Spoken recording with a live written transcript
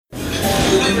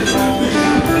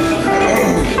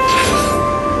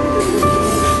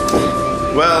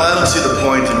Well, I don't see the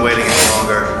point in waiting any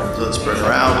longer, so let's bring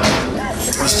her out.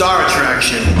 The star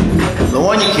attraction, the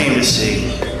one you came to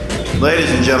see. Ladies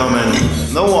and gentlemen,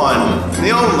 the one, the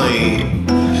only,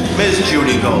 Miss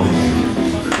Judy Gold.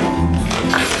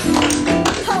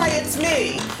 Hi, it's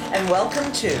me, and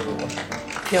welcome to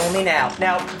Kill Me Now.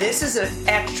 Now, this is an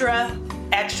extra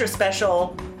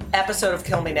special episode of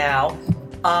Kill Me Now.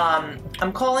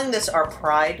 I'm calling this our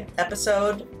Pride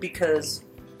episode because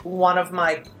one of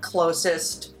my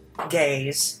closest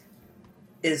gays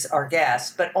is our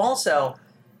guest, but also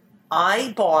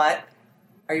I bought,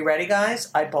 are you ready guys?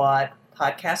 I bought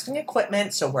podcasting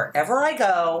equipment so wherever I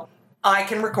go, I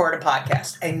can record a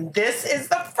podcast. And this is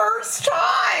the first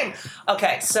time.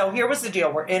 Okay, so here was the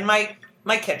deal. We're in my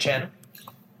kitchen.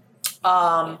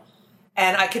 And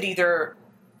I could either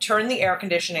turn the air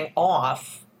conditioning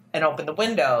off and open the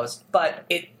windows, but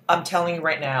I'm telling you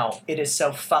right now, it is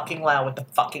so fucking loud with the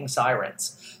fucking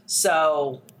sirens.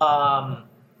 So,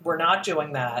 we're not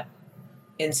doing that.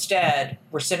 Instead,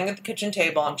 we're sitting at the kitchen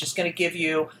table. I'm just going to give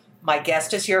you, my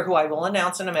guest is here, who I will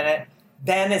announce in a minute.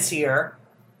 Ben is here.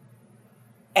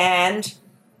 And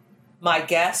my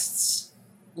guest's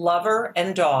lover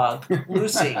and dog,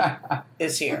 Lucy,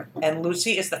 is here. And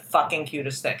Lucy is the fucking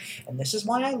cutest thing. And this is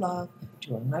why I love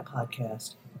doing my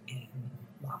podcast in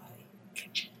my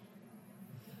kitchen.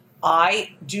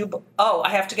 I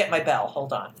have to get my bell.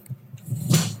 Hold on.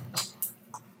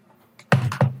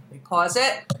 Let me pause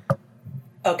it.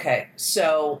 Okay,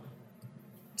 so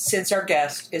since our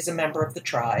guest is a member of the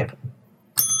tribe,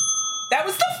 that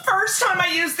was the first time I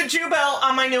used the Jew bell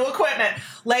on my new equipment.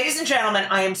 Ladies and gentlemen,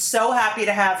 I am so happy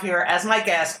to have here as my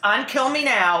guest on Kill Me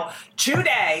Now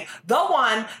today, the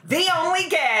one, the only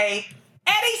gay,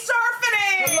 Eddie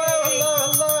Sarfaty!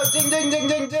 Hello. Ding, ding, ding,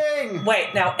 ding, ding.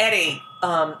 Wait, now, Eddie,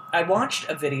 I watched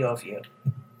a video of you.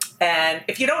 And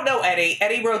if you don't know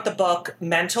Eddie wrote the book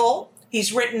Mental.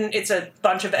 It's a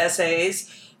bunch of essays.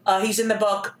 He's in the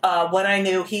book When I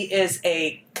Knew. He is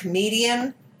a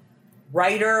comedian,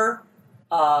 writer.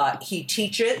 He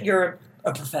teaches. You're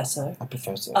a professor. A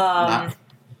professor. Not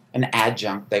an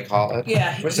adjunct, they call it.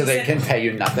 Yeah. So they can pay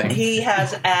you nothing. He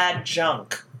has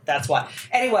adjunct. That's why.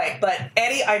 Anyway, but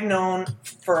Eddie I've known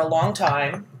for a long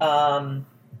time.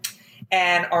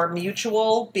 And our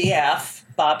mutual BF,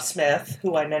 Bob Smith,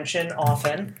 who I mention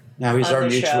often. Now he's our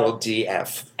mutual show.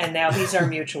 DF. And now he's our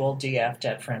mutual DF,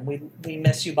 dead friend. We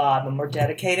miss you, Bob, and we're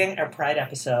dedicating our Pride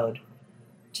episode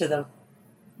to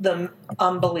the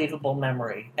unbelievable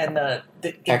memory and the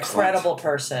incredible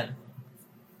person.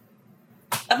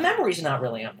 A memory's not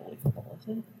really unbelievable, is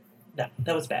it? No,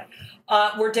 that was bad.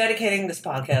 We're dedicating this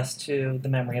podcast to the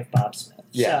memory of Bob Smith.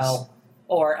 Yes. So,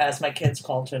 or as my kids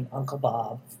called him, Uncle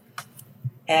Bob.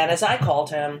 And as I called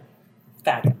him,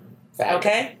 faggot.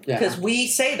 Okay? Because we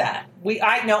say that.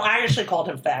 I actually called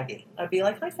him faggy. I'd be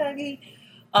like, hi, faggy.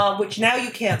 Which now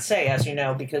you can't say, as you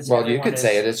know, because you could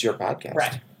say it as your podcast.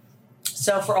 Right.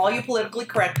 So for all you politically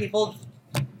correct people,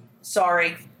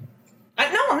 sorry.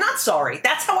 No, I'm not sorry.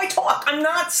 That's how I talk. I'm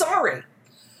not sorry.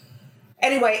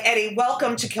 Anyway, Eddie,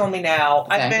 welcome to Kill Me Now.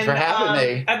 Thanks for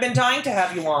having me. I've been dying to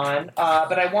have you on,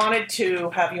 but I wanted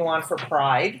to have you on for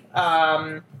Pride.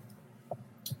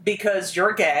 Because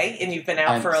you're gay and you've been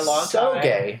out for a long time. So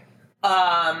gay.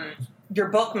 Your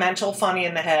book, Mental, Funny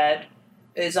in the Head,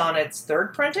 is on its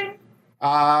third printing?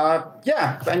 Yeah.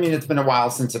 I mean, it's been a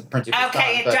while since it printed.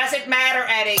 Okay, it doesn't matter,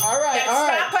 Eddie. All right.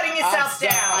 Stop putting yourself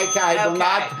down. I will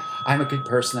not. I'm a good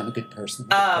person.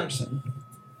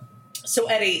 So,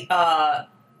 Eddie,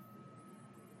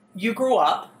 you grew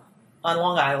up on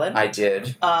Long Island. I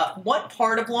did. What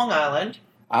part of Long Island?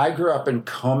 I grew up in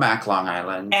Comac, Long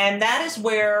Island. And that is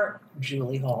where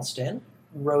Julie Halston,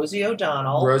 Rosie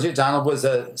O'Donnell... Rosie O'Donnell was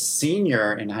a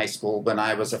senior in high school when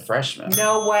I was a freshman.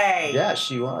 No way. Yeah,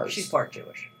 she was. She's part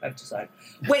Jewish, I've decided.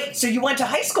 Wait, so you went to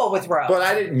high school with Rose? But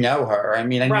I didn't know her. I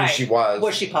mean, I knew she was.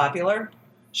 Was she popular?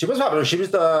 She was popular. She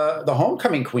was the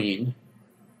homecoming queen.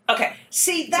 Okay.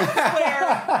 See, that's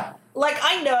where... Like,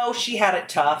 I know she had it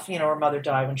tough. You know, her mother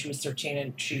died when she was 13,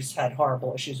 and she's had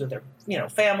horrible issues with her,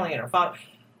 family and her father.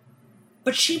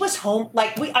 But she was home,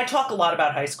 I talk a lot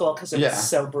about high school because it was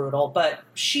so brutal, but and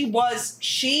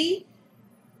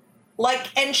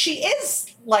she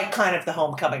is, kind of the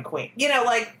homecoming queen.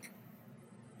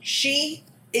 She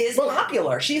is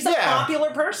popular. She's a popular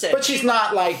person. But she's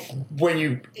not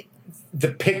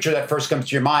the picture that first comes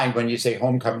to your mind when you say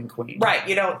homecoming queen. Right,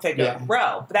 you don't think of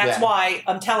Roe. That's why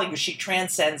I'm telling you, she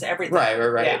transcends everything.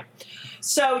 Right. Yeah.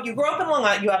 So you grew up in Long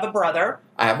Island. You have a brother.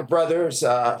 I have a brother who's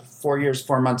 4 years,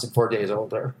 4 months, and 4 days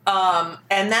older.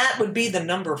 And that would be the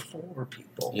number 4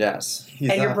 people. Yes.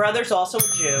 And your brother's also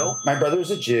a Jew. My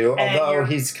brother's a Jew, And although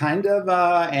he's kind of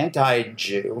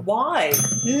anti-Jew. Why?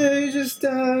 Yeah, he just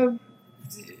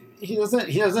he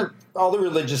doesn't all the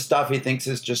religious stuff he thinks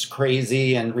is just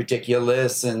crazy and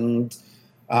ridiculous, and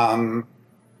I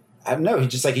don't know. He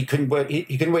just like he couldn't wait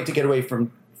to get away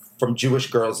from Jewish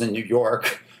girls in New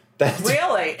York.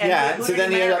 Really? And yeah. who So did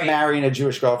then he ended up marrying a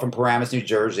Jewish girl from Paramus, New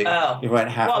Jersey. Oh. He went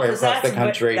halfway across the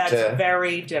country that's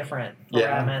very different.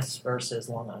 Paramus versus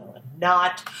Long Island.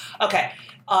 Not okay.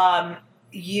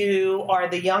 You are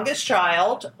the youngest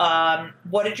child.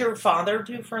 What did your father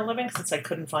do for a living? Since I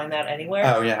couldn't find that anywhere.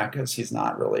 Oh yeah, because he's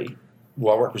not really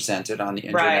well represented on the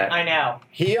internet. Right, I know.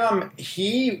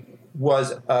 He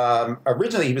was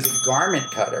originally he was a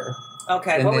garment cutter.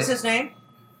 Okay, what was his name?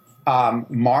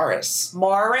 Morris.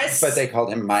 Morris? But they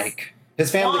called him Mike. His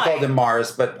family Why? called him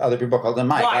Morris, but other people called him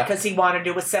Mike. Why? Because he wanted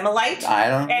to assimilate? I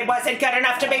don't know. It wasn't good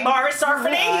enough to be Morris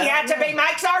Sarfaty? He had to be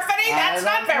Mike Sarfaty? That's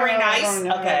not very nice.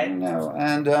 Okay. No.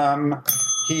 And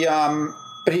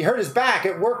but he hurt his back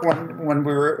at work when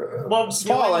we were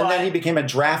small, and then he became a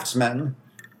draftsman.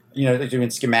 You know, they're doing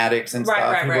schematics and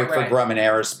stuff. He worked for Grumman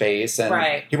Aerospace,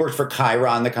 and he worked for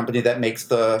Chiron, the company that makes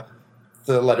the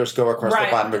letters go across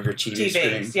the bottom of your TV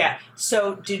screen. Yeah.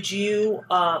 So did you?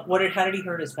 How did he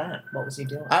hurt his back? What was he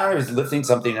doing? I don't know. He was lifting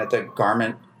something at the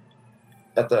garment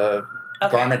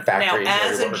garment factory. Now,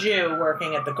 as a Jew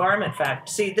working at the garment factory,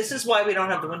 see, this is why we don't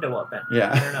have the window open.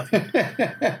 Yeah. I don't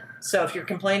know. So if you're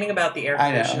complaining about the air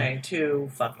conditioning, too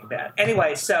fucking bad.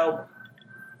 Anyway, so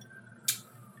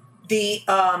he's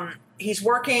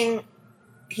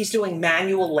doing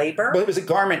manual labor. Well, he was a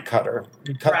garment cutter.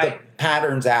 He cut the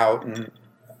patterns out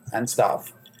and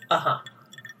stuff. Uh-huh.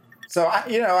 So,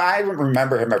 I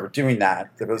remember him ever doing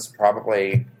that. It was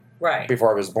probably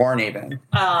before I was born even.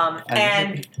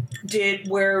 And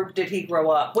where did he grow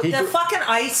up? With the fucking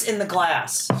ice in the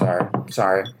glass.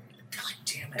 Sorry. God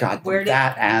damn it. God,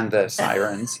 that and the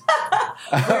sirens.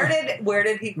 Where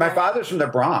did he grow My father's from the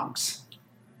Bronx.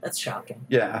 That's shocking.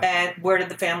 Yeah. And where did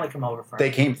the family come over from?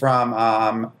 They came from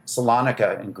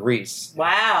Salonika in Greece.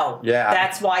 Wow. Yeah.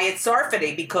 That's why it's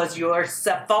Sarfaty, because you're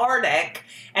Sephardic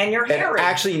and you're hairy. It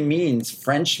actually means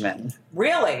Frenchman.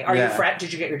 Really? Are you French?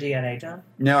 Did you get your DNA done?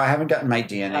 No, I haven't gotten my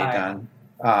DNA done.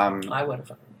 I would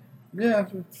have. Yeah.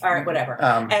 All right, whatever.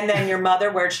 And then your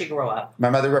mother, where'd she grow up? My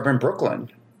mother grew up in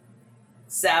Brooklyn.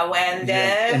 So, and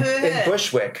in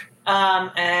Bushwick.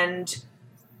 And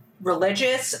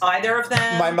religious, either of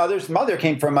them? My mother's mother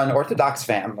came from an Orthodox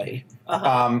family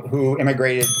who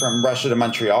immigrated from Russia to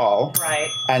Montreal. Right.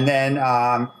 And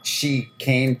then she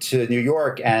came to New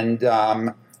York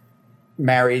and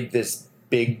married this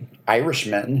big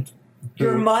Irishman.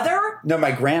 Your mother? No,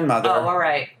 my grandmother. Oh, all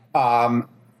right.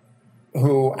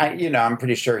 Who, I'm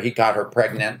pretty sure he got her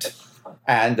pregnant.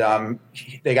 And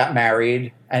they got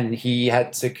married, and he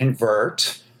had to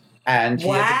convert. And he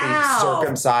had to be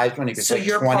circumcised when he was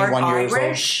 21 years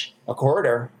Irish? old. A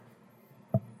quarter.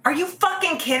 Are you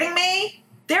fucking kidding me?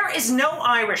 There is no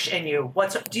Irish in you.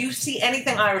 Do you see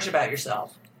anything Irish about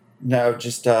yourself? No,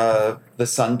 just the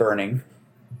sun burning.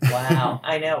 Wow,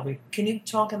 I know. Can you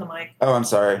talk in the mic? Oh, I'm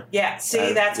sorry. Yeah,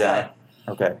 see, that's good.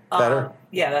 Okay, better?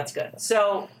 Yeah, that's good.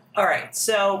 So, all right,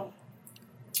 so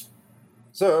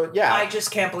yeah. I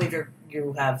just can't believe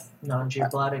you have non-Jew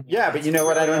blood in you. Yeah, but you know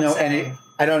what? I don't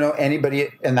know anybody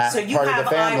in that part of the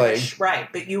family. Irish, right,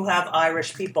 but you have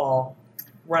Irish people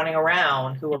running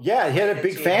around who are... Yeah, he had a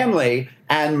big family,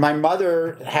 and my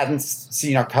mother hadn't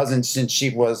seen our cousin since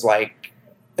she was like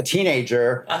a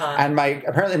teenager. And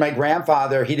apparently my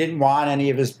grandfather, he didn't want any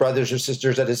of his brothers or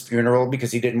sisters at his funeral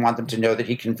because he didn't want them to know that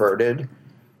he converted.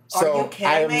 So are you kidding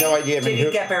I have me? no idea. Did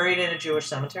he get buried in a Jewish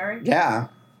cemetery? Yeah.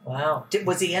 Wow.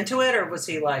 Was he into it, or was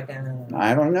he like...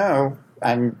 I don't know.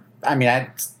 I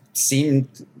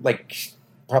seemed like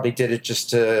probably did it just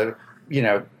to,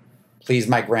 please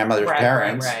my grandmother's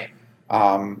parents. Right.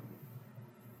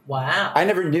 Wow. I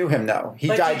never knew him, though. He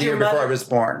died the year before I was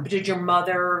born. Did your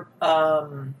mother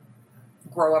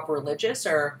grow up religious,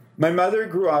 or...? My mother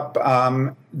grew up,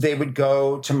 they would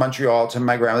go to Montreal to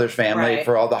my grandmother's family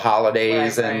for all the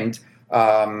holidays. And,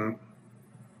 when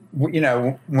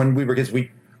we were kids,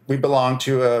 we belonged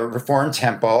to a Reformed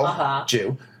temple,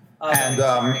 Jew. And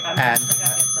had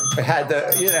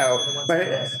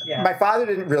my father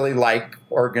didn't really like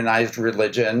organized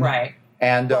religion. Right.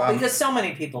 And because so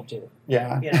many people do.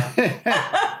 Yeah.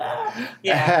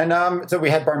 Yeah. And so we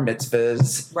had bar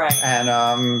mitzvahs. Right. And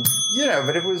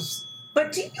but it was...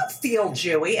 But do you feel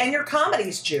Jewy? And your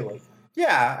comedy's Jewy.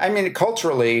 Yeah, I mean,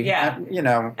 culturally, Yeah. you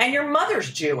know. And your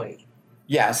mother's Jewy.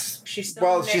 Yes. She's still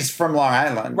Well, she's from Long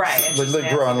Island. Right. And We she's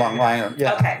grew on Long Island.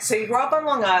 Yeah. Okay, so you grew up on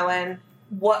Long Island.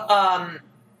 What?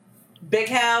 Big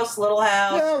house, little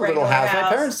house, Yeah, little regular house. My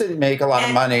parents didn't make a lot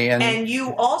of money, and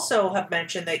you also have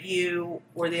mentioned that you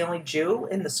were the only Jew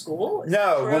in the school. Is that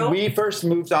no, true? when we first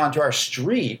moved onto our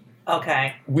street,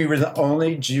 okay, we were the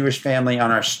only Jewish family on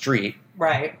our street,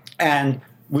 right, and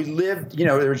we lived. You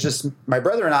know, there was just my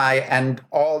brother and I, and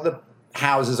all the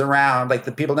houses around. Like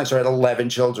the people next door had 11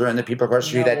 children. The people across the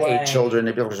street No had way. 8 children.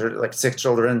 The people across the street had like 6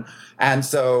 children, and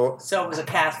so so it was a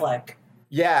Catholic.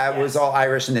 yeah, it was all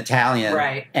Irish and Italian,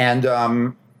 Right. And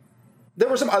there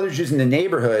were some other Jews in the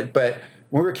neighborhood, but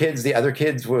when we were kids, the other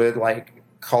kids would like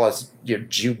call us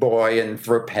Jew boy and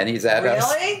throw pennies at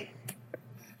us. Really?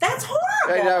 That's horrible.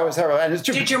 I know, it was horrible. And it's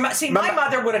true. Did my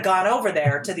mother would have gone over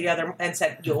there to the other and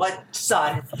said, "Your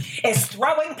son is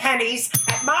throwing pennies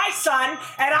at my son,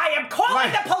 and I am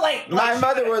calling the police." My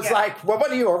mother was like, "Well, what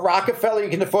are you, a Rockefeller? You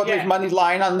can afford to leave money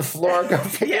lying on the floor. Go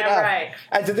pick it up." Right.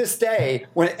 And to this day,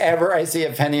 whenever I see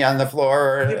a penny on the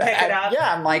floor, You pick it up?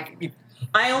 Yeah, I'm like,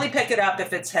 I only pick it up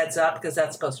if it's heads up because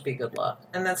that's supposed to be good luck.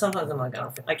 And then sometimes I'm like,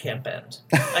 I can't bend.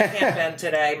 I can't bend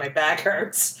today. My back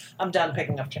hurts. I'm done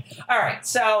picking up change. All right,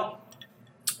 so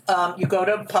you go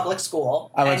to public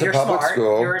school. I went and to you're public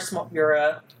smart.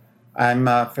 school.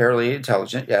 I'm fairly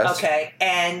intelligent. Yes. Okay.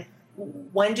 And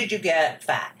when did you get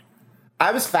fat?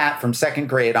 I was fat from 2nd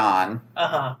grade on.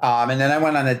 And then I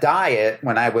went on a diet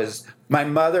when I was. My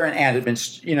mother and aunt had been,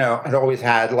 had always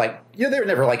had like, they were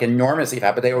never like enormously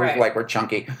fat, but they always Right. were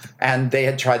chunky. And they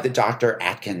had tried the Dr.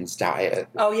 Atkins diet.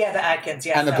 Oh yeah, the Atkins.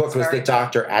 Yeah. And the book was the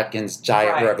Dr. Atkins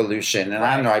Diet Right. Revolution. And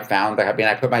Right. I don't know,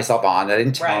 I put myself on. I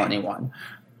didn't tell Right. anyone.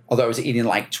 Although I was eating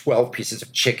like 12 pieces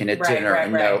of chicken at Right, dinner right,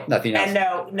 and right. nothing else.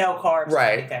 And no carbs or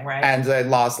Right. anything, right? And I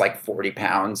lost like 40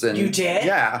 pounds. And you did?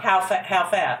 Yeah. How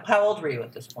fat? How old were you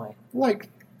at this point? Like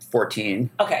 14.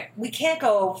 Okay, we can't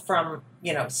go from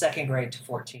 2nd grade to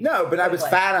 14. No, but I was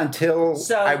fat until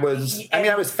I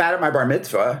was fat at my bar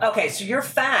mitzvah. Okay, so you're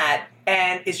fat,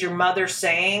 and is your mother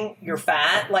saying you're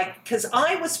fat? Like, because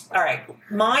I was, all right,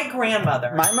 my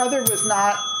grandmother. My mother was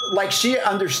not, like, she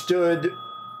understood,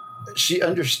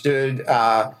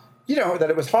 that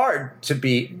it was hard to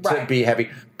be heavy.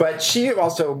 But she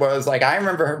also was like, I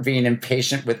remember her being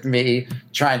impatient with me,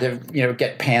 trying to,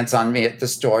 get pants on me at the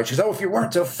store. She goes, "Oh, if you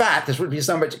weren't so fat, this would be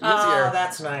so much easier." Oh,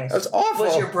 that's nice. It was awful.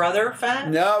 Was your brother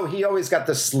fat? No, he always got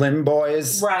the slim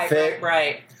boys fit.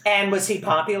 Right. And was he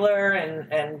popular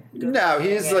and No,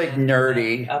 he's like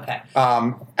nerdy. Okay.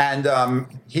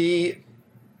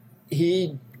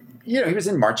 He was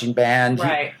in marching band.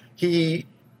 Right. He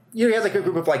had like a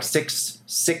group of like six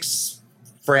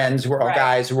friends who were all Right.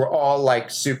 guys who were all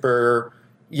like super,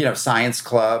 science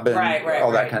club and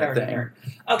all that kind of thing. Nerd.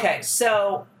 Okay,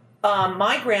 so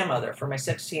my grandmother for my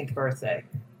 16th birthday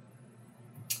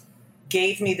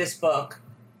gave me this book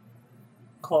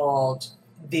called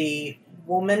The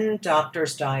Woman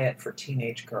Doctor's Diet for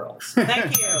Teenage Girls.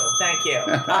 Thank you.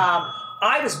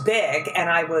 I was big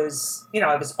and I was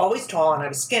always tall and I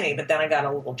was skinny, but then I got a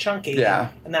little chunky.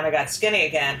 Yeah. And then I got skinny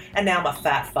again. And now I'm a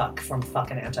fat fuck from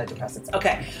fucking antidepressants.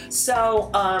 Okay. So,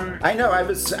 I know. I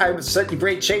was such in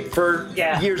great shape for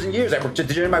years and years. I worked at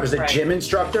the gym. I was a gym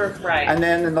instructor. Right. And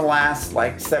then in the last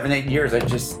like 7-8 years,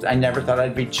 I never thought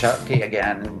I'd be chunky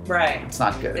again. Right. It's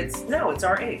not good. It's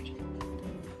our age.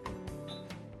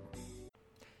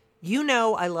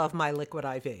 I love my Liquid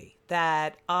IV.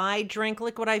 That I drink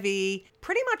Liquid IV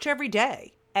pretty much every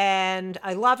day. And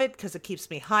I love it because it keeps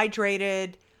me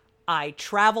hydrated. I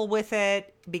travel with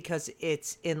it because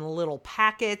it's in little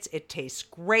packets. It tastes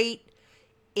great.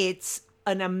 It's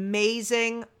an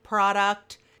amazing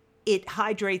product. It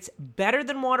hydrates better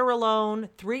than water alone,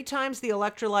 3 times the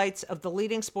electrolytes of the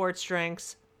leading sports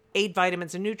drinks, 8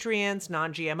 vitamins and nutrients,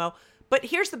 non-GMO. But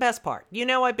here's the best part.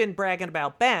 I've been bragging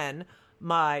about Ben,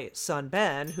 my son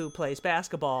Ben, who plays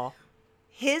basketball.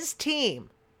 His team,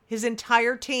 his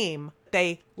entire team,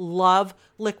 they love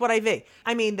Liquid IV.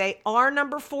 I mean, they are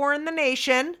number 4 in the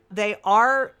nation. They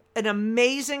are an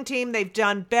amazing team. They've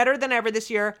done better than ever this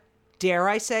year. Dare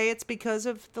I say it's because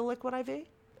of the Liquid IV?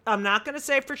 I'm not going to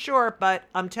say for sure, but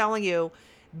I'm telling you,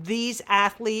 these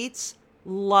athletes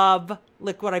love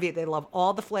Liquid IV. They love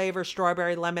all the flavors,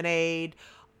 strawberry, lemonade.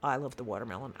 I love the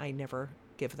watermelon. I never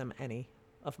give them any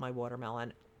of my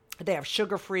watermelon. They have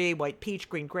sugar-free, white peach,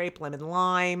 green grape, lemon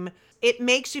lime. It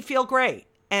makes you feel great.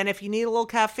 And if you need a little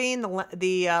caffeine,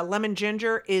 the lemon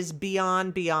ginger is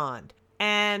beyond.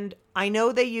 And I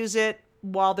know they use it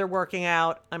while they're working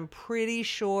out. I'm pretty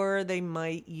sure they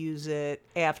might use it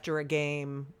after a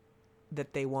game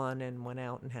that they won and went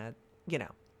out and had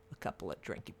a couple of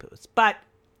drinky poos. But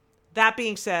that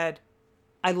being said,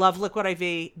 I love Liquid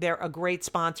IV. They're a great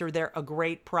sponsor. They're a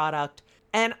great product.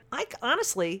 And I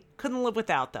honestly couldn't live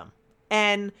without them.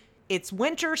 And it's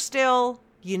winter still.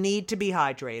 You need to be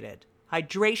hydrated.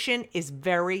 Hydration is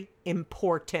very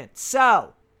important.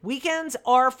 So, weekends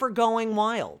are for going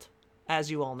wild, as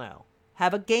you all know.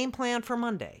 Have a game plan for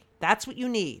Monday. That's what you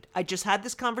need. I just had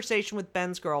this conversation with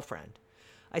Ben's girlfriend.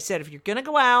 I said, if you're going to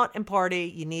go out and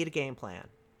party, you need a game plan.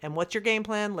 And what's your game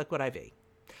plan? Liquid IV.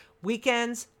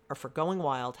 Weekends are for going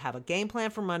wild. Have a game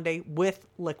plan for Monday with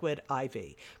Liquid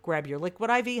IV. Grab your Liquid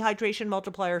IV Hydration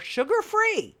Multiplier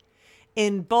sugar-free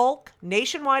in bulk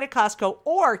nationwide at Costco,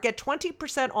 or get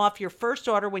 20% off your first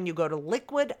order when you go to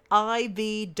liquidiv.com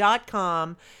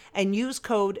and use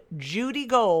code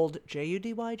JudyGold,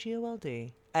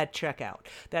 JUDYGOLD, at checkout.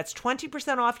 That's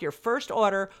 20% off your first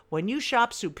order when you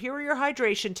shop Superior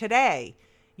Hydration today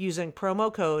using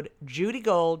promo code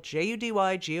JudyGold,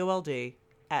 JUDYGOLD,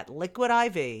 at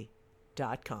liquidiv.com.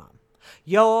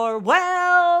 You're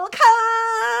welcome!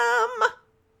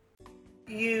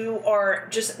 You are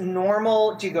just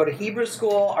normal. Do you go to Hebrew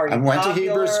school? Are you I went to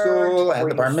Hebrew school. I had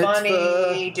the bar mitzvah.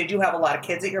 Funny? Did you have a lot of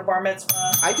kids at your bar mitzvah?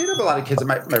 I did have a lot of kids at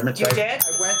my bar mitzvah. You did?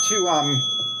 I went to,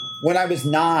 when I was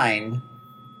 9,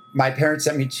 my parents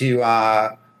sent me to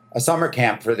a summer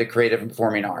camp for the creative and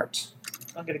performing arts.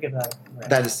 I'm going to give that a ring.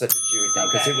 That is such a Jewy thing,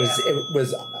 because it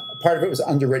was part of it was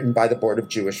underwritten by the Board of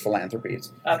Jewish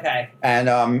Philanthropies. Okay.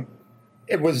 And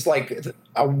it was like it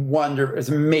was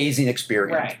an amazing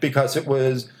experience, right, because it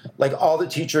was like all the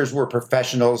teachers were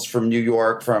professionals from New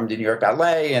York, from the New York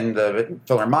Ballet and the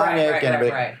Philharmonic and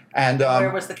everything. Right. And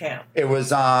where was the camp? It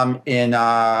was in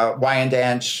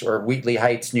Wyandanch or Wheatley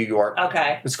Heights, New York.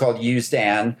 Okay. It was called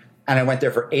USDAN, and I went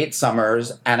there for 8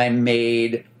 summers, and I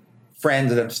made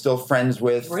friends that I'm still friends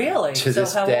with. Really? To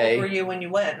this day. So how old were you when you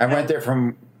went? I went there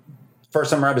from first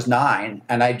summer I was 9,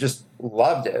 and I just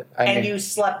loved it. You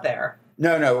slept there?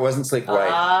 No, it wasn't sleepaway.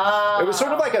 Oh. It was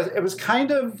sort of like it was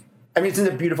kind of, I mean, it's in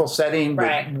a beautiful setting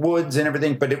with woods and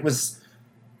everything, but it was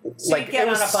so like, you get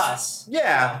on a bus.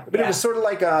 Yeah, but it was sort of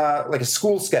like a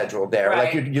school schedule there.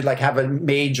 Right. Like you'd like have a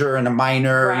major and a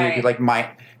minor, right, you'd like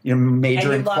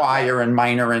major in choir and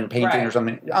minor in painting or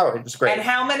something. Oh, it was great. And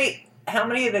how many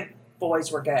of the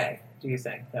boys were gay, do you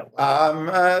think?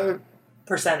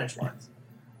 Percentage-wise?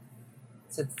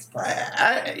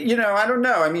 I don't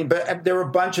know. I mean, but there were a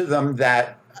bunch of them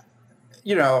that,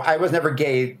 I was never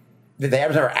gay. I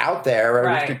was never out there.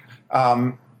 Right.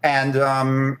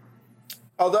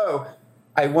 Although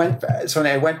when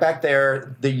I went back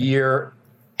there the year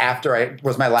after it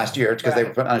was my last year, because they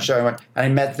put on a show, and I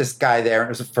met this guy there, and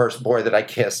it was the first boy that I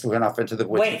kissed. We went off into the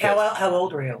woods. Wait, how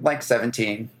old were you? Like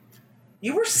 17.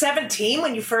 You were 17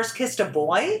 when you first kissed a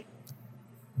boy?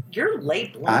 You're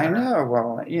late bloomer. I know.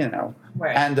 Well,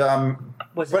 Right. And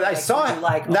but I saw him.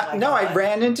 I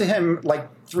ran into him like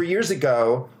 3 years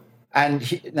ago,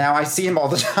 and now I see him all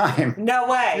the time. No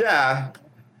way. Yeah.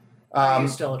 Are you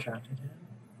still attracted to him?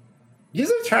 He's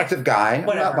an attractive guy.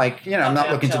 Whatever. I'm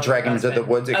not looking to drag him into the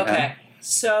woods again. Okay.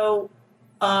 So,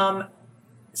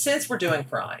 since we're doing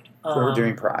Pride. We're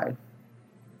doing Pride.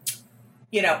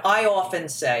 I often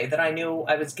say that I knew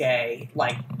I was gay,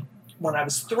 like, when I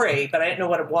was 3, but I didn't know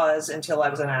what it was until I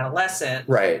was an adolescent.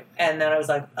 Right. And then I was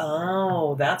like,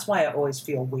 oh, that's why I always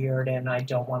feel weird and I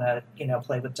don't want to,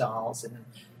 play with dolls. And,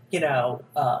 I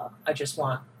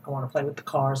want to play with the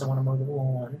cars. I want to mow the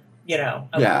lawn,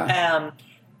 Yeah.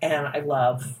 And I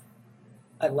love,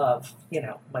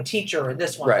 my teacher or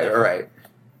this one. Right.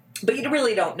 But you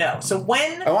really don't know. So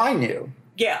when... Oh, I knew.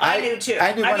 Yeah, I knew too.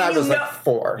 I knew when I was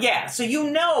 4. Yeah, so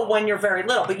when you're very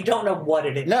little, but you don't know what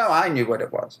it is. No, I knew what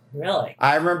it was. Really?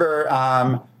 I remember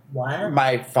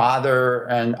my father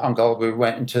and uncle, we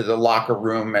went into the locker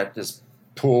room at this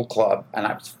pool club, and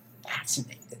I was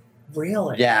fascinated.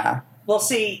 Really? Yeah. Well,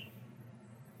 see,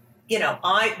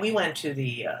 we went to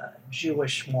the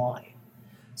Jewish Y.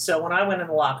 So when I went in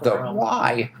the locker room... The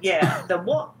Y? Yeah, the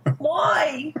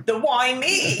Y. The Y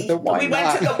me. The Y we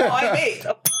went to the Y me.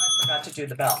 Oh, I forgot to do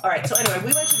the bell. All right, so anyway,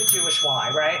 we went to the Jewish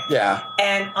Y, right? Yeah.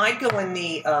 And I'd go in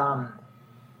the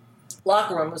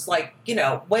locker room. It was like,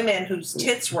 women whose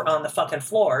tits were on the fucking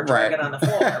floor, dragging on the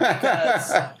floor.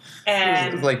 And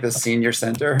it was like the senior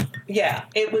center. Yeah,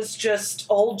 it was just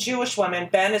old Jewish women.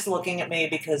 Ben is looking at me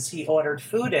because he ordered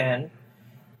food in.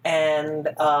 And,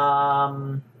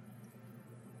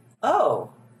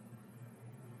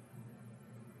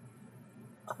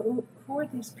 who are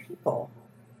these people?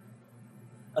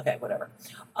 Okay, whatever.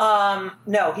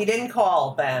 No, he didn't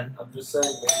call, Ben. I'm just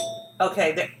saying.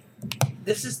 Okay,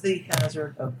 this is the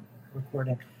hazard of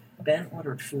recording. Ben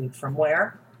ordered food from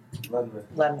where?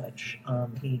 Lenwich.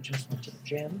 He just went to the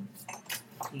gym.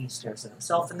 He stares at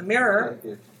himself in the mirror.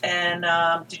 And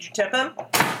did you tip him?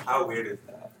 How weird is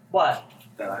that? What?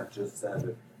 That I just said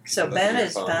it. So Ben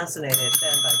is fascinated.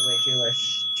 Ben, by the way,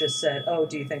 Jewish, just said, "Oh,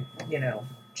 do you think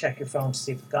check your phone to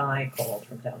see if the guy called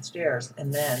from downstairs?"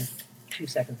 And then 2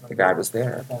 seconds later, The guy was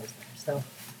there. The guy was there.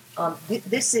 So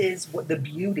this is what the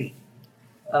beauty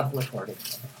of recording.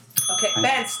 Okay,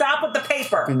 Ben, stop with the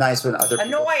paper. It'd be nice when other people,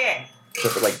 Annoying.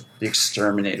 like the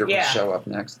exterminator, would show up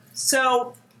next.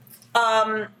 So,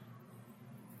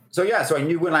 So I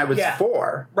knew when I was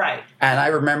 4. Right. And I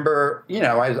remember,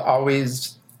 I was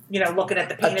always looking at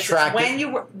the penis.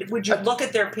 Would you look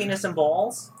at their penis and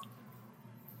balls?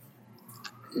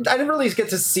 I didn't really get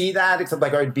to see that, except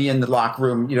like I'd be in the locker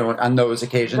room, on those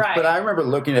occasions. Right. But I remember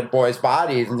looking at boys'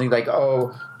 bodies and thinking like,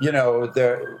 oh,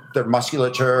 their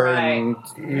musculature and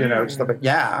stuff like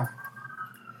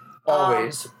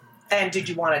always. And did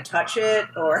you want to touch it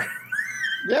or?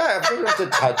 Yeah, I wanted to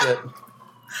touch it.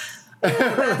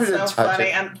 That's so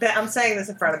funny. I'm saying this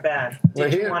in front of Ben.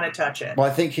 Did you want to touch it? Well,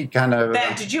 I think he kind of.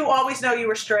 Ben, did you always know you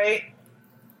were straight?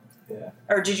 Yeah.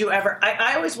 Or did you ever?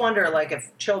 I always wonder, like,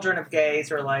 if children of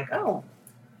gays are like, oh,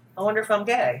 I wonder if I'm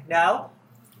gay. No?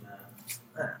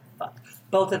 Fuck.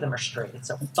 Both of them are straight. It's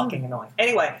so fucking annoying.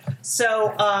 Anyway,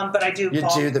 so, but I do You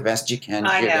do the best you can.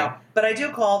 I Judy. know. But I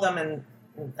do call them and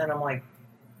I'm like,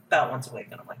 about once a week,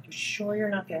 and I'm like, you sure you're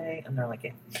not gay? And they're like,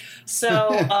 yeah. So,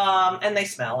 and they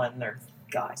smell and they're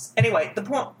guys. Anyway, the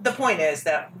point is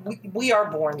that we are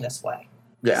born this way.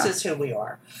 Yeah. This is who we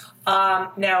are.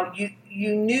 Now,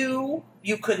 you knew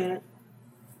you couldn't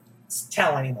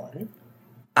tell anyone.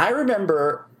 I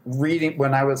remember reading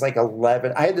when I was like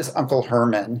 11. I had this Uncle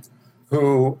Herman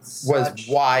who was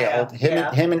wild.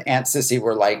 Him and Aunt Sissy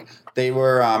were like, they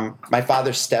were my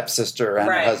father's stepsister and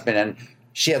her husband, and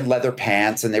she had leather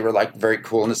pants, and they were like very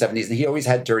cool in the 70s. And he always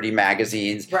had dirty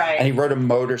magazines. Right. And he rode a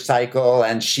motorcycle,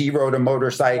 and she rode a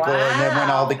motorcycle. Wow. And then when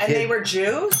all the kids, and they were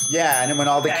Jews? Yeah, and then when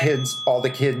all the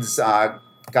kids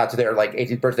got to their like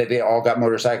 18th birthday, they all got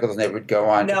motorcycles, and they would go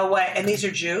on. No way. And these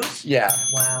are Jews? Yeah.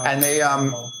 Wow. And they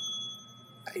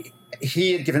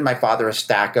he had given my father a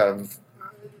stack of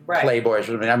Playboys.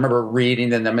 I mean, I remember reading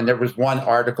them, and there was one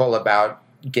article about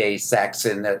gay sex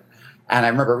in it. And I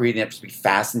remember reading it to be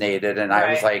fascinated, and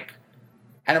I was like,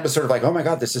 and it was sort of like, oh my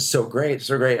God, this is so great,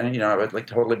 so great. And, I would like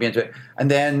totally be into it.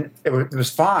 And then it was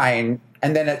fine.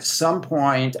 And then at some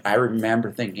point, I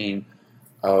remember thinking,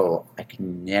 oh, I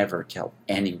can never tell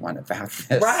anyone about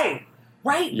this. Right.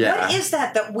 Yeah. What is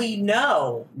that we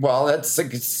know? Well, it's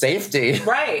like safety.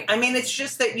 Right. I mean, it's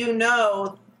just that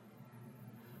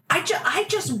I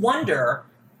just wonder,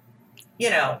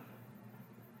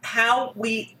 how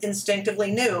we instinctively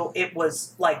knew it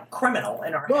was like criminal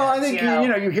in our heads. Well, I think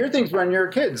you hear things when you're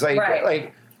kids,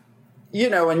 like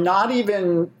and not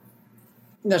even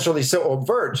necessarily so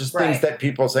overt, just things that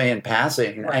people say in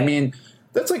passing. Right. I mean,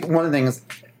 that's like one of the things.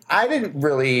 I didn't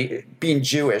really being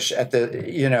Jewish at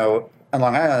the on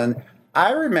Long Island. I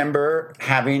remember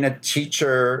having a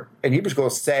teacher in Hebrew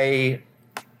school say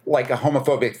like a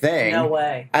homophobic thing. No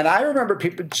way. And I remember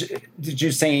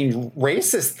Jews saying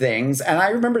racist things, and I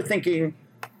remember thinking,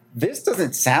 this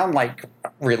doesn't sound like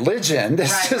religion.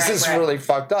 This is really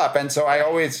fucked up. And so I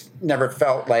always never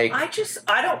felt like...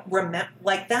 I don't remember...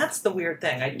 Like, that's the weird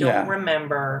thing. I don't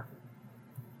remember...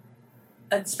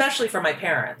 Especially for my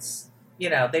parents.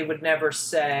 They would never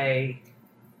say...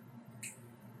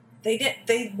 They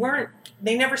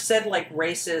never said, like,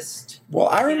 racist... Well,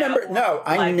 I remember...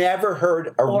 I never heard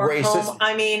a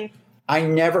racist... I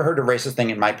never heard a racist thing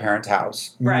in my parents'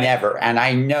 house. Right. Never. And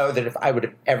I know that if I would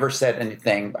have ever said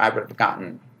anything, I would have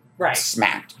gotten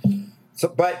smacked. So,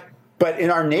 but in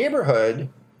our neighborhood,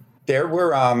 there were,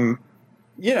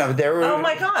 there were oh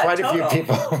my God, quite a few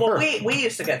people. Well, we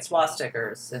used to get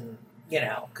swastikas, and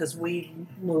because we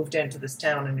moved into this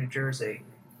town in New Jersey,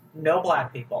 no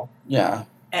black people. Yeah.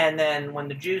 And then when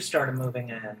the Jews started moving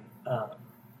in,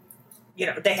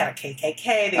 they had a KKK.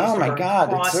 They used oh to my burn God,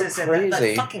 crosses it's so crazy.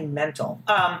 That's fucking mental.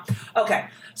 Okay,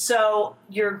 so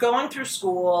you're going through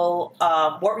school.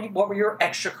 What were your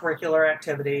extracurricular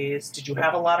activities? Did you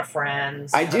have a lot of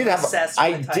friends? I did have.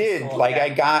 I did. School? Like I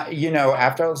got.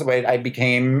 After I was away, I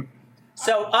became.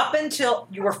 So up until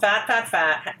you were fat,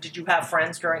 did you have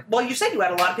friends during? Well, you said you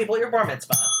had a lot of people at your bar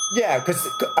mitzvah. Yeah, because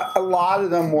a lot of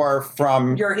them were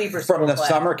from your Hebrew from the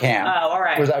summer camp. Oh, all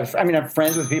right. I'm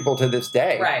friends with people to this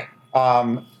day. Right.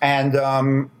 But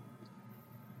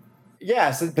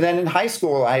then in high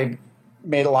school, I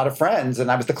made a lot of friends,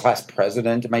 and I was the class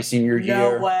president in my senior year.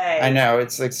 No way. I know,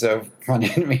 it's like so funny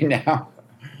to me now.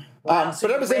 Wow, so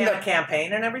but I you was ran in a the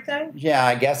campaign and everything? yeah.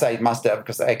 I guess I must have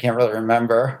because I can't really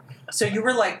remember. So you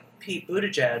were like Pete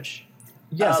Buttigieg.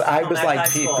 Yes, of I was Comeback like High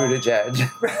Pete School. Buttigieg.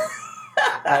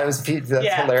 I was Pete. That's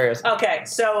Yeah. hilarious. Okay,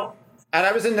 so And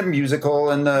I was in the musical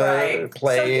and the right.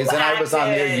 plays, So you and I was on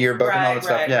the acted, yearbook and all that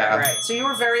stuff. Yeah, Right. So you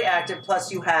were very active,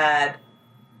 plus you had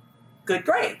good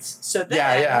grades. So then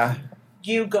yeah,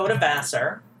 you go to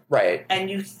Vassar right. and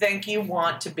you think you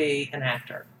want to be an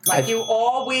actor. Like you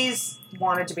always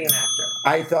wanted to be an actor.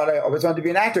 I thought I always wanted to be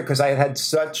an actor because I had had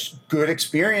such good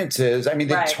experiences. I mean,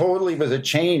 it Right. totally was a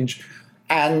change.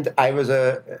 And I was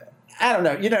I don't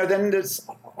know, then there's,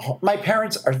 my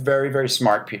parents are very, very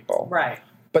smart people. Right.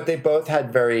 But they both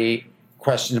had very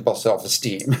questionable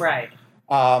self-esteem. Right.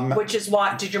 Which is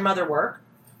why, did your mother work?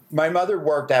 My mother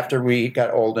worked after we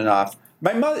got old enough.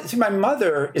 My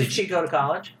mother is... Did she go to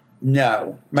college?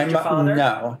 No. Did your father?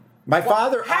 No. My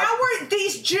father... How were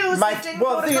these Jews that didn't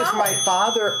go the to thing college? is, my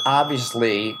father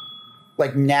obviously,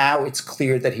 like now it's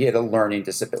clear that he had a learning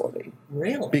disability.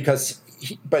 Really? Because,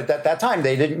 but at that time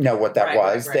they didn't know what that Right,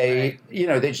 was. right.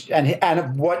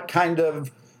 And what kind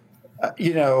of,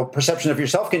 perception of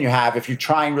yourself can you have if you're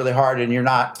trying really hard and you're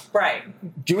not right.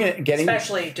 doing it, getting...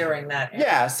 Especially during that era.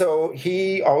 Yeah, so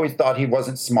he always thought he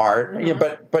wasn't smart. Mm-hmm.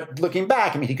 But looking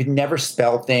back, I mean, he could never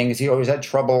spell things. He always had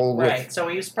trouble with... Right, so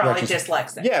he was probably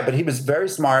dyslexic. Yeah, but he was very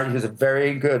smart. He was a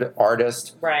very good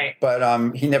artist. Right.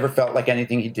 But he never felt like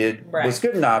anything he did was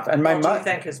good enough. And my do mother... you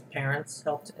think his parents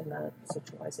helped in that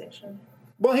situation?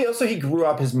 Well, he grew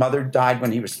up. His mother died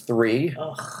when he was 3.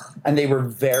 Ugh. And they were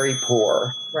very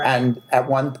poor. Right. And at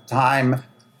one time,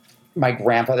 my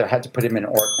grandfather had to put him in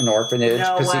an orphanage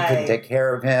No because he couldn't way. take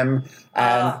care of him.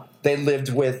 And they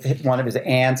lived with one of his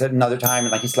aunts at another time,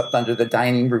 and like he slept under the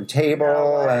dining room table.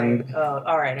 No way. And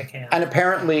all right, I can't. and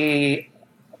apparently,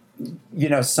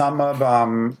 some of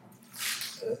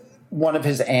one of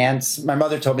his aunts. My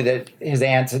mother told me that his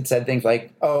aunts had said things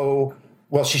like, "Oh,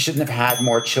 well, she shouldn't have had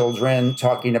more children,"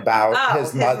 talking about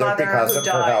his mother because of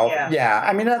her health. Yeah,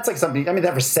 I mean that's like something. I mean, they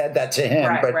never said that to him,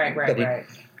 Right.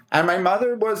 And my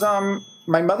mother was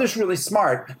my mother's really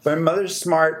smart, but my mother's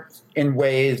smart in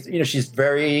ways, she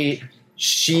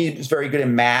was very good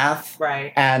in math,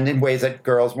 Right. and in ways that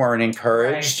girls weren't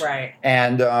encouraged, Right.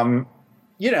 And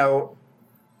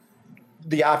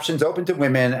the options open to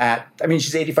women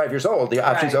she's 85 years old. The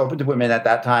options open to women at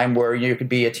that time where you could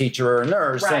be a teacher or a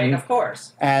nurse, Right, of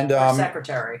course, and or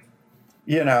secretary,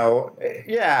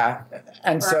 yeah,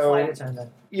 and or so a flight attendant.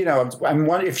 I'm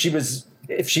wondering if she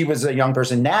was a young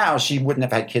person now, she wouldn't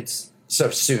have had kids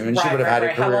so soon. She would have had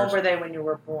a career. How old were they when you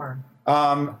were born?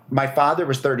 My father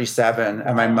was 37,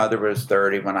 and my mother was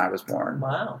 30 when I was born.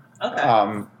 Wow.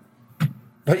 Okay.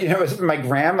 But my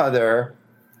grandmother.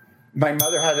 My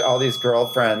mother had all these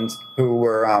girlfriends who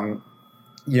were,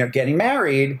 getting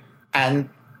married, and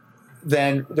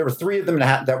then there were 3 of them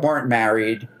that weren't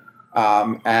married,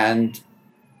 and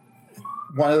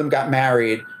one of them got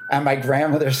married, and my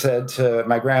grandmother said to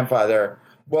my grandfather,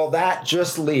 "Well, that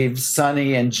just leaves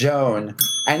Sonny and Joan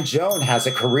has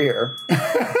a career."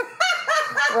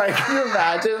 Like, can you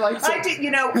imagine? Like, so,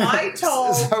 I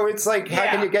told. So it's like, how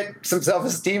can you get some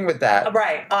self-esteem with that?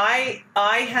 Right. I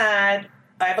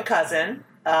have a cousin,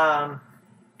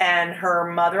 and her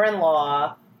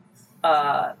mother-in-law,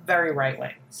 very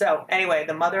right-wing. So anyway,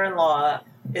 the mother-in-law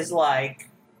is like,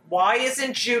 "Why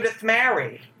isn't Judith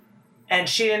married?" And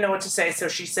she didn't know what to say, so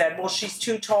she said, "Well, she's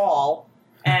too tall,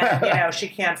 and she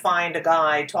can't find a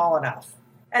guy tall enough."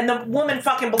 And the woman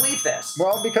fucking believed this.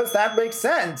 Well, because that makes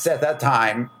sense at that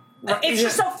time. It's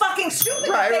just so fucking stupid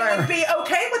that they would be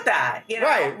okay with that.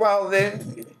 Right. Well,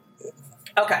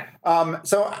 okay.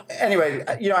 So anyway,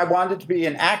 I wanted to be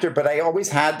an actor, but I always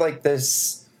had like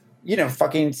this,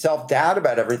 fucking self-doubt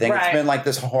about everything. Right. It's been like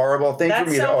this horrible thing for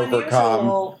me to overcome. That's so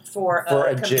unusual for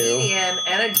a Jew. comedian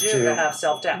and a Jew to have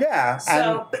self-doubt. Yeah.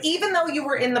 So, but even though you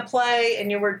were in the play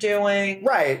and you were doing...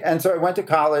 Right. And so I went to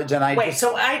college and I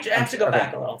so I have to go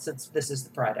back a little since this is the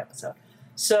Pride episode.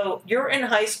 So you're in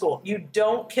high school. You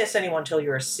don't kiss anyone until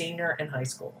you're a senior in high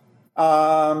school.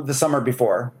 The summer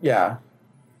before. Yeah.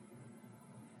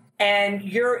 And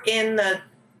you're in the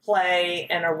play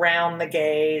and around the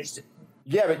gays.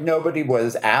 Yeah, but nobody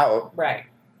was out. Right.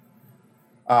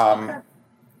 Okay.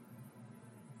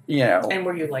 And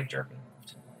were you like jerking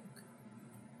off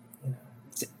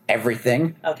to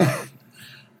everything. Okay.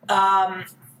 Well,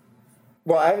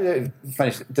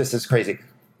 funny. This is crazy,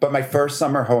 but my first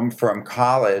summer home from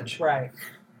college. Right.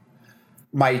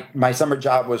 My summer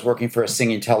job was working for a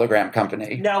singing telegram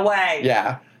company. No way.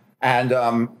 Yeah, and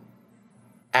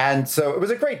so it was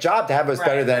a great job to have. It was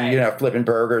better than flipping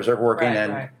burgers or working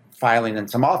and filing in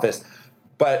some office.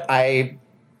 But I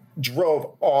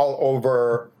drove all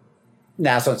over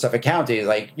Nassau and Suffolk County,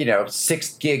 like,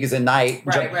 6 gigs a night.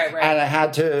 Right. And I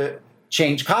had to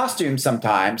change costumes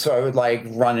sometimes. So I would like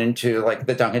run into like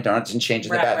the Dunkin' Donuts and change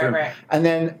in the bathroom. Right. And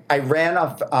then I ran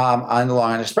off on the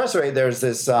Long Island Expressway. There's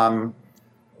this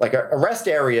like a rest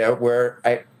area where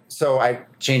I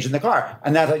changed in the car.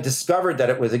 And then I discovered that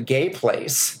it was a gay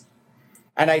place.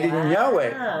 And I didn't know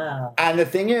it. And the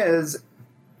thing is,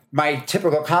 my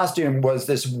typical costume was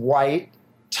this white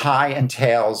tie and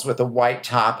tails with a white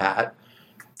top hat.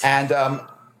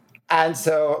 And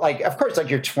so, like, of course, like,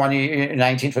 you're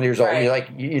 19, 20 years old, Right. you're like,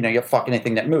 you'll fuck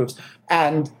anything that moves.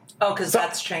 And because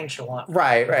that's changed a lot.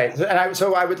 right. And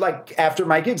so I would, like, after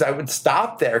my gigs, I would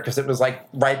stop there because it was, like,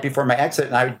 right before my exit,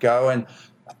 and I would go and,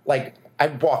 like,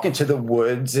 I'd walk into the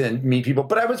woods and meet people,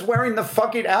 but I was wearing the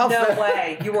fucking outfit. No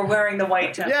way. You were wearing the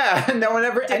white top. Yeah, and no one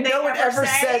ever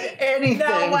said anything.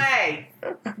 No way.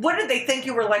 What did they think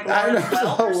you were like I know, Lawrence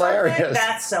Welk or hilarious. something?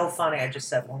 That's so funny. I just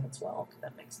said Lawrence Welk.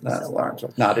 That makes me That's so Lawrence,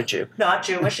 old. not a Jew. Not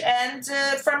Jewish, and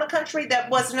from a country that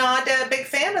was not a big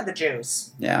fan of the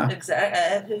Jews. Yeah.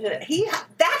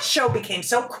 That show became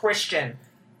so Christian.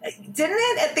 Didn't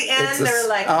it? At the end, they were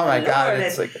like, oh my Lord, God,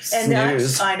 it's like a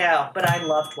snooze. I know, but I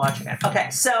loved watching it. Okay,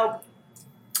 so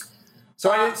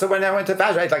when I went to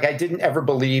fashion, I didn't ever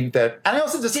believe that. And I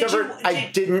also discovered I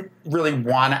didn't really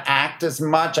want to act as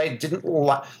much. I didn't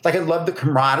I loved the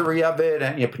camaraderie of it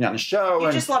and putting on a show.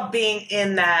 You just love being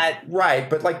in that. Right,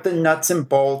 but like the nuts and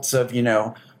bolts of,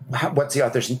 what's the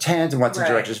author's intent and what's the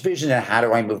director's vision and how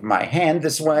do I move my hand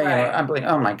this way? Right. I'm like,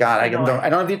 oh my God, I don't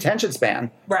have the attention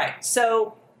span. Right.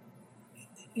 So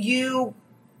you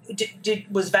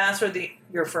was Vassar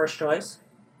your first choice?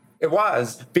 It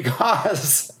was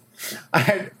because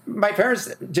my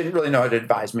parents didn't really know how to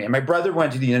advise me. And my brother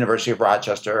went to the University of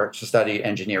Rochester to study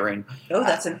engineering. Oh,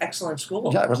 that's an excellent school.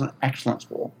 Yeah, it was an excellent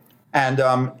school. And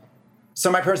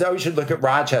so my parents said, oh, you should look at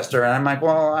Rochester. And I'm like,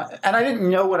 well, and I didn't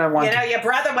know what I wanted. Your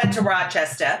brother went to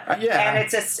Rochester. Yeah. And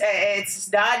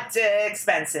it's not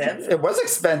expensive. It was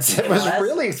expensive. It was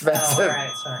really expensive. Oh,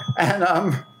 right,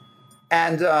 sorry.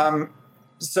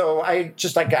 So I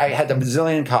just I had a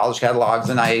bazillion college catalogs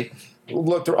and I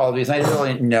looked through all of these and I didn't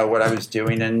really know what I was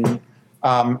doing. And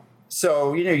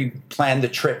so, you plan the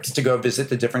trips to go visit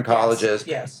the different colleges.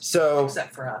 Yes. So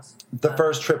except for us. The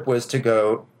first trip was to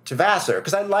go to Vassar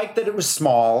because I liked that it was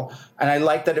small and I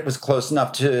liked that it was close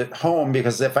enough to home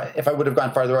because if I would have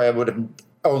gone farther away, I would have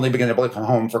only been able to come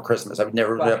home for Christmas. I would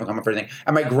never be able to come home for anything.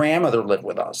 And my grandmother lived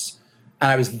with us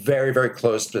and I was very, very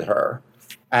close to her.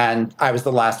 And I was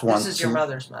the last one. This is your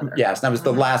mother's mother. Yes, and I was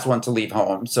the last one to leave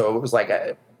home. So it was like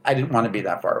I didn't want to be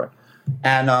that far away.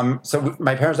 And so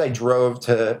my parents and I drove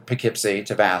to Poughkeepsie,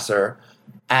 to Vassar,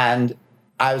 and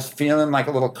I was feeling like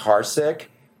a little car sick,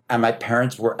 and my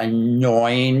parents were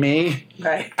annoying me.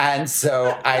 Right. And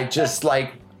so I just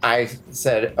I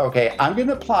said, okay, I'm going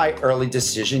to apply early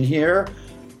decision here.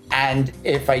 And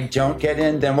if I don't get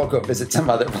in, then we'll go visit some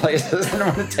other places. And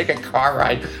I'm going to take a car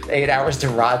ride 8 hours to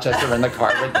Rochester in the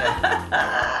car with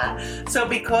them. So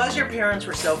because your parents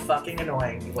were so fucking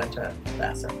annoying, you went to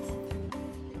Vassar.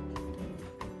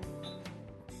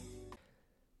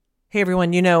 Hey,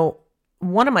 everyone.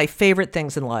 One of my favorite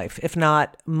things in life, if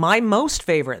not my most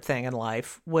favorite thing in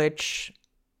life, which,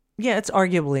 it's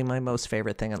arguably my most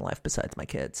favorite thing in life besides my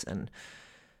kids,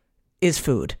 is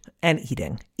food and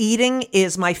eating. Eating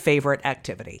is my favorite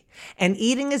activity. And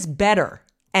eating is better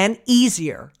and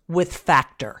easier with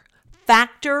Factor.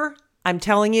 Factor, I'm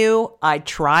telling you, I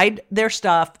tried their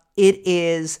stuff. It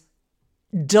is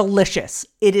delicious.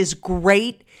 It is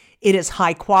great. It is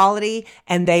high quality.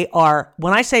 And they are,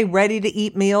 when I say ready to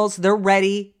eat meals, they're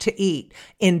ready to eat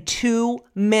in 2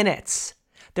 minutes.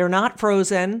 They're not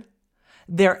frozen.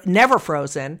 They're never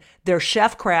frozen. They're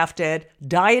chef crafted,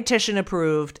 dietitian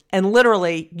approved, and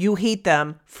literally you heat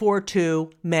them for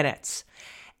 2 minutes.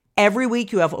 Every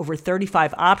week you have over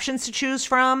 35 options to choose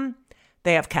from.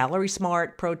 They have Calorie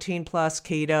Smart, Protein Plus,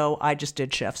 Keto. I just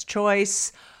did Chef's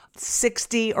Choice.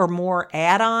 60 or more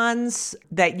add-ons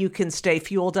that you can stay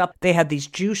fueled up. They had these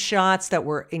juice shots that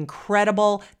were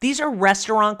incredible. These are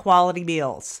restaurant quality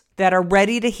meals that are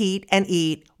ready to heat and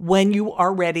eat when you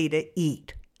are ready to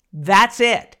eat. That's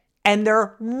it. And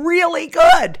they're really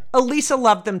good. Elisa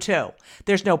loved them too.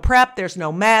 There's no prep. There's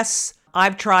no mess.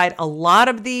 I've tried a lot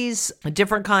of these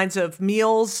different kinds of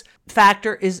meals.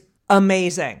 Factor is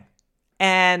amazing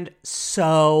and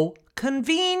so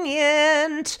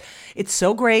convenient. It's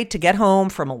so great to get home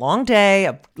from a long day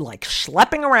of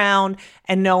schlepping around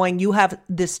and knowing you have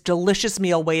this delicious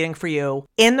meal waiting for you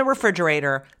in the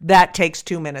refrigerator that takes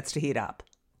 2 minutes to heat up.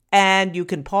 And you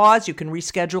can pause, you can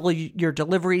reschedule your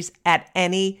deliveries at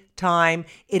any time.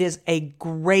 It is a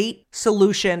great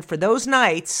solution for those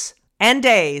nights and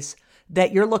days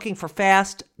that you're looking for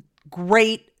fast,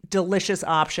 great, delicious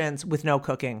options with no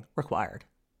cooking required.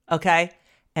 Okay?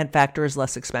 And Factor is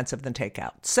less expensive than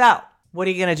takeout. So, what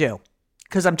are you going to do?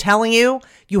 Because I'm telling you,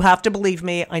 you have to believe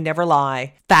me. I never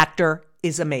lie. Factor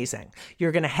is amazing.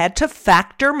 You're going to head to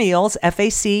Factor Meals,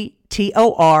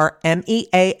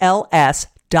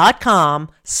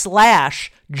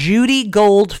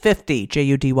 FactorMeals.com/JudyGold50,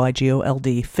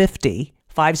 JudyGold 50,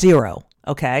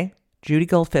 okay?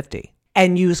 JudyGold50.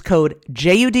 And use code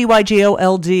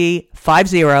JudyGold50,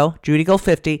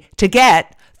 JudyGold50, to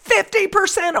get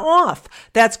 50% off.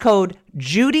 That's code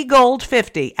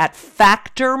JudyGold50 at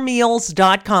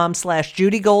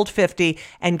factormeals.com/JudyGold50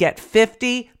 and get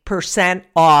 50%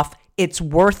 off. It's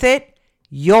worth it.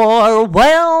 You're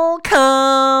welcome.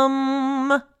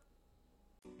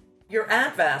 You're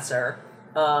at Vassar,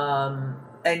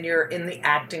 and you're in the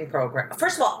acting program.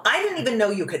 First of all, I didn't even know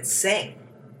you could sing.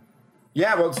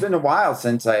 Yeah, well, it's been a while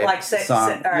since I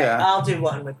sung. All right, yeah. I'll do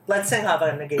one. Let's sing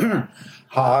Hava Nagila.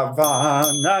 Hava,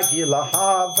 Nagila,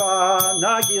 Hava,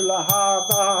 Nagila,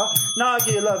 Hava,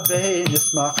 Nagila,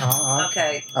 Venismaha.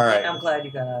 Okay. All right. I'm glad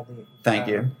you got out of the... Thank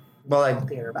you. Well,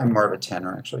 I'm more of a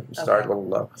tenor, actually. You started a little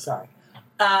low. Sorry.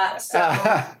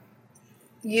 So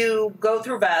you go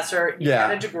through Vassar, you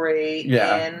get a degree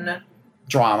in...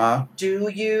 drama. Do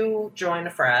you join a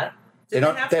frat? They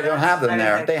don't have them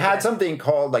there. They had something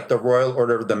called like the Royal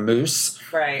Order of the Moose,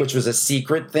 which was a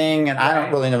secret thing, and I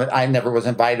don't really know. I never was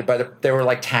invited, but there were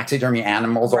like taxidermy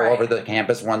animals all over the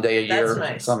campus one day a year.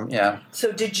 That's nice.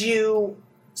 So did you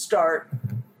start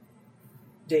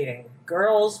dating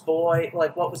girls, boy?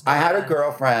 Like what was? I had a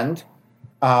girlfriend.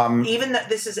 Even that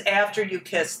this is after you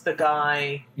kissed the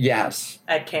guy. Yes.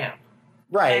 At camp.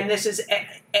 Right. And this is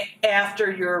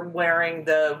after you're wearing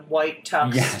the white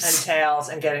tux and tails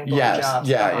and getting blowjobs.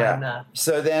 Yeah.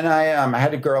 So then I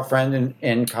had a girlfriend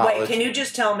in college. Wait, can you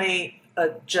just tell me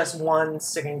just one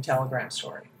singing telegram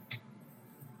story?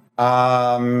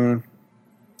 One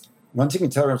singing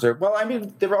telegram story. Well, I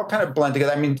mean, they were all kind of blend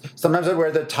together. I mean, sometimes I'd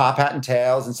wear the top hat and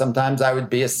tails, and sometimes I would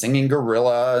be a singing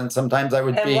gorilla, and sometimes I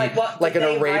would be like an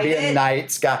Arabian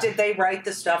Nights guy. Did they write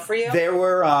the stuff for you?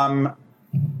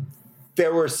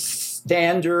 There were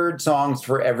standard songs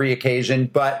for every occasion,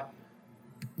 but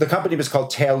the company was called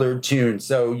Tailored Tunes,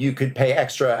 so you could pay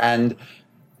extra, and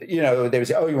they would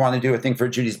say, "Oh, you want to do a thing for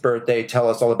Judy's birthday? Tell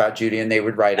us all about Judy," and they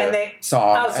would write a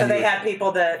song. Oh, so they had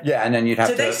people that... Yeah, and then you'd have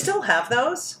to... Do they still have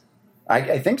those?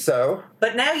 I think so.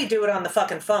 But now you do it on the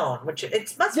fucking phone, which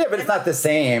it must be... Yeah, but it's not the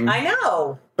same. I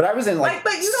know. But I was in but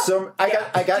you don't...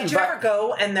 I got Did you ever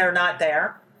go and they're not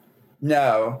there?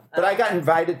 No, but I got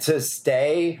invited to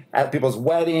stay at people's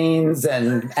weddings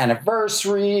and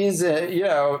anniversaries.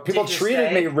 People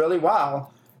treated me really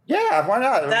well. Yeah, why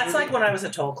not? That's like when I was a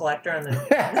toll collector in the New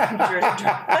Jersey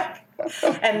traffic.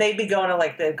 And they'd be going to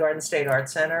like the Garden State Art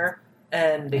Center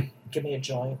and they'd give me a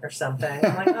joint or something.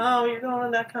 I'm like, oh, you're going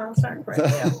to that concert? Great.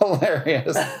 Yeah.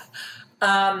 Hilarious.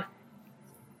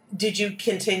 Did you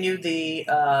continue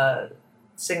the...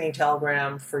 singing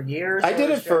telegram for years? I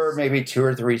did it for maybe 2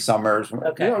 or 3 summers.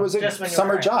 Okay. It was a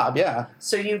summer job, yeah.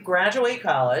 So you graduate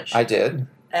college. I did.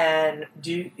 And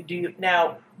do you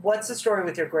now, what's the story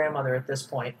with your grandmother at this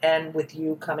point and with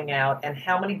you coming out, and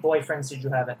how many boyfriends did you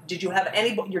have? Did you have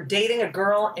any, you're dating a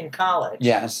girl in college?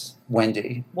 Yes,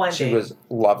 Wendy. She was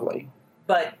lovely.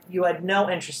 But you had no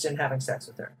interest in having sex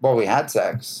with her? Well, we had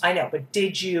sex. I know, but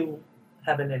did you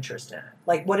have an interest in it?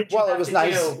 Like, what did you it was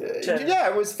nice. Yeah,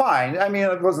 it was fine. I mean,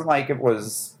 it wasn't like it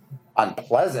was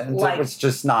unpleasant. It was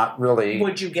just not really...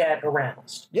 Would you get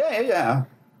aroused? Yeah.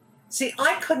 See,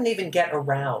 I couldn't even get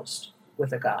aroused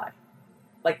with a guy.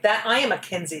 Like that, I am a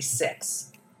Kinsey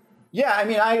 6. Yeah, I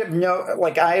mean, I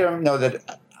don't know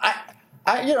that...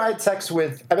 I've had sex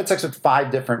with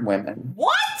 5 different women.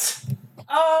 What?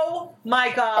 Oh my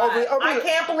God. I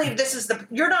can't believe this is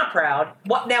you're not proud.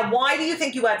 Now, why do you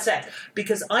think you had sex?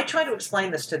 Because I try to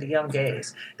explain this to the young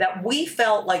gays, that we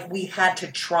felt like we had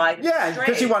to try to be straight.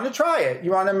 Because you want to try it.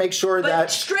 You want to make sure that...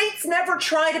 But straights never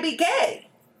try to be gay.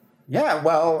 Yeah,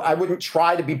 well, I wouldn't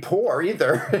try to be poor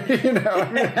either.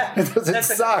 That's a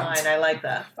good line. I like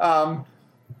that.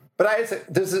 But I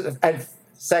had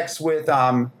sex with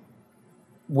 3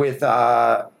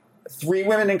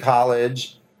 women in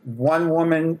college, 1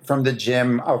 woman from the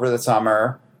gym over the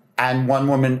summer, and 1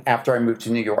 woman after I moved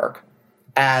to New York.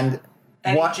 And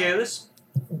any Jews?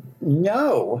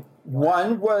 No.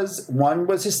 One was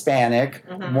Hispanic,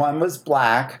 1 was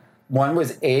black, One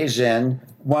was Asian.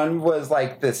 One was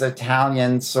like this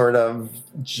Italian sort of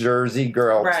Jersey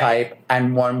girl Right. type,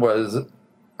 and one was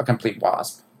a complete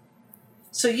wasp.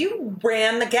 So you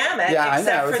ran the gamut. Yeah, I except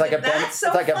know. It's for like that's so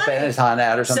it's like a funny. Benetton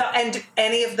ad or something. So, and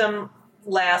any of them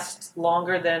last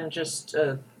longer than just,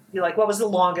 what was the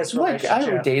longest Like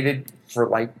relationship? I dated for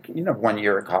 1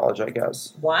 year at college, I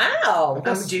guess. Wow.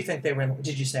 guess- Do you think they remember?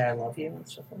 Did you say I love you and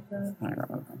stuff like that? I don't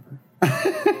remember.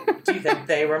 Do you think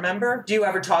they remember? Do you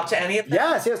ever talk to any of them?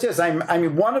 Yes. I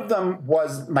mean, one of them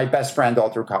was my best friend all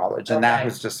through college, and that Okay.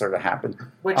 was just sort of happened.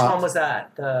 Which one was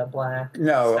that? The black,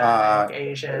 No, Hispanic,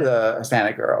 Asian? the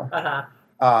Hispanic girl.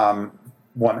 Uh-huh.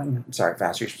 Woman. I'm sorry,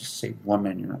 Vass, you're supposed to say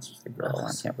woman. You're not supposed to say girl.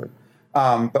 I can't believe.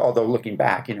 But although looking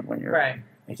back, when you're Right.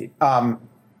 18.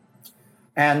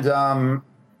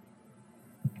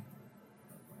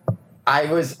 I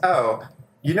was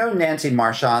Nancy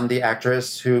Marchand, the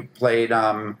actress who played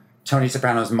Tony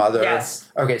Soprano's mother.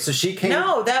 Yes. Okay, so she came.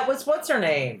 No, that was what's her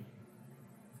name?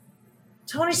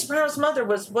 Tony Soprano's mother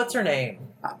was what's her name?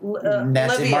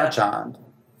 Nancy Olivia. Marchand.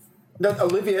 No,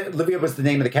 Olivia was the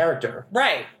name of the character.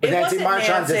 Right. But It Nancy wasn't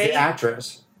Marchand is Nancy. the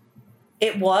actress.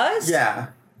 It was? Yeah.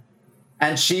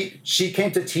 And she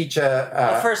came to teach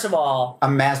Well, first of all, a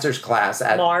master's class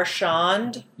at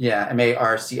Marchand.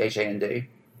 Marchand.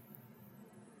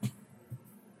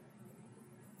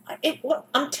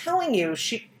 I'm telling you,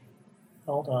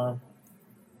 hold on.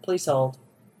 Please hold.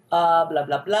 Blah,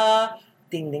 blah, blah.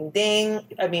 Ding, ding, ding.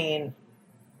 I mean,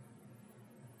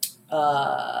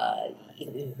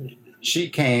 She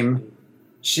came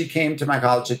to my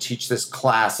college to teach this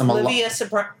class. Olivia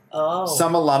Soprano. Oh.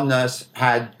 Some alumnus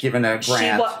had given a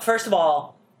grant. First of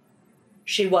all,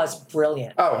 she was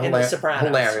brilliant in The Sopranos.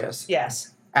 Hilarious.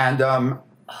 Yes. And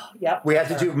Yep. we had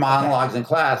to do monologues in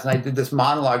class, and I did this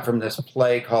monologue from this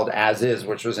play called As Is,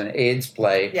 which was an AIDS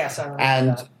play. Yes, I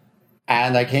remember that.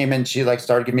 And I came and she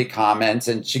started giving me comments,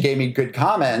 and she gave me good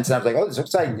comments, and I was like, "Oh, this is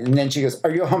exciting!" And then she goes,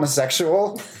 "Are you a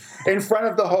homosexual?" In front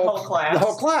of the whole class. The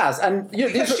whole class, and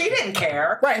Because she didn't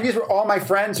care. right. And these were all my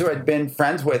friends who had been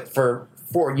friends with for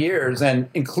 4 years, and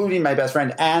including my best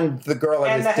friend and the girl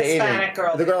I was the dating. Hispanic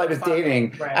girl The that girl I you was were fucking,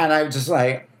 dating, right. and I was just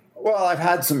like, "Well, I've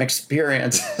had some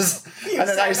experiences." You And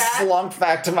then said I that? slumped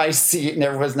back to my seat, and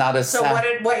there was not a So sound.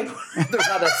 wait, There was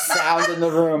not a sound in the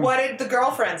room. what did the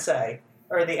girlfriend say?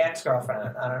 Or the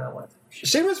ex-girlfriend? I don't know what.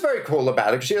 She was very cool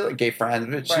about it. She had a gay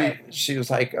friend, but Right. she was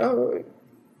like, "Oh,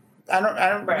 I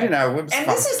don't, Right. it was And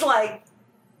fun." this is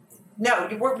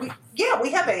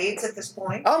we have AIDS at this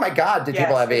point. Oh my God, did Yes,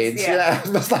 people have AIDS? yeah. Yeah, it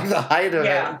was like the height of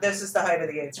Yeah, it. this is the height of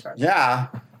the AIDS crisis. Yeah.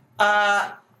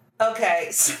 Okay,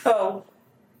 so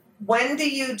when do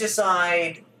you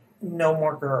decide no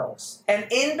more girls? And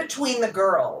in between the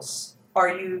girls, are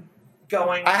you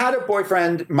going I had a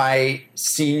boyfriend my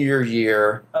senior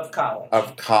year of college?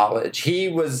 of college. He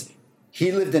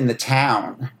lived in the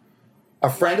town. A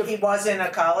friend Like he wasn't a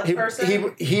college he,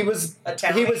 person? he was A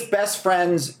townie? he was best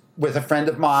friends with a friend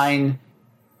of mine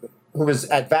who was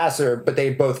at Vassar, but they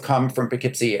both come from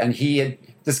Poughkeepsie, and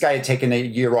this guy had taken a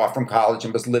year off from college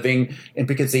and was living in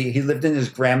Poughkeepsie. He lived in his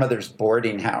grandmother's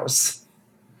boarding house,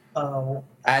 Oh.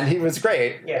 and he was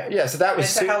great. Yeah. Yeah. So that And was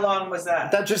so how long was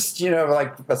that? that just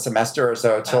like a semester or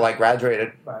so till I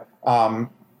graduated. Right.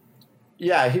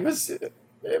 Yeah, he was,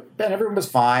 and everyone was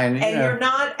fine. And you're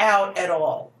not out at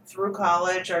all. Through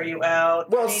college, are you out?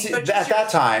 Well, I mean, see, but at just that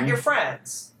time, your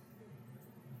friends.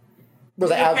 well,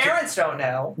 Your the out- parents don't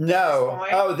know. No. At this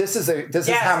point. Oh, this is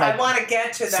Yes, how my I want to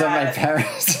get to that. so my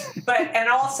parents. But and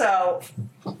also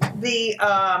the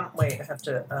wait, I have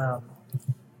to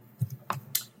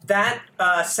that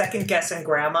second guessing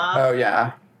grandma. Oh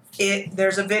yeah.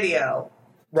 There's a video.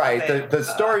 Right. thing. The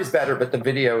story's better, but the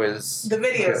video is The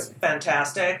video is good.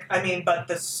 fantastic. I mean, but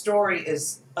the story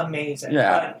is amazing.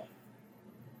 Yeah. But,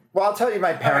 Well, I'll tell you my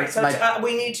all right, parents. so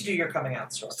we need to do your coming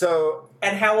out story. So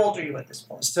And how old are you at this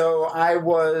point? I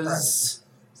was.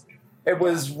 It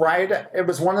was right. It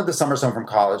was one of the summers home from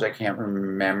college. I can't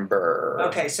remember.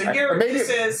 Okay, so Or maybe this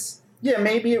is. Yeah,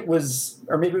 maybe it was,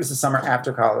 or maybe it was the summer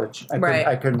after college. Right.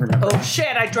 I couldn't remember. Oh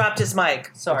shit! I dropped his mic.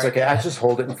 Sorry. It's okay. I just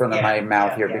hold it in front of Yeah, my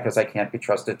mouth yeah, here yeah. because I can't be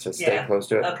trusted to stay Yeah. close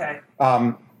to it. Okay.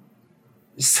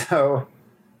 So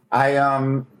I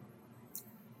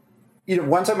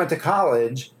once I went to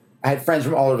college, I had friends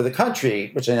from all over the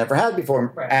country, which I never had before.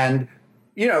 Right. And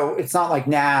it's not like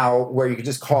now where you can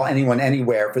just call anyone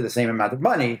anywhere for the same amount of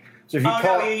money. So if you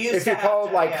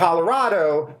called like yeah.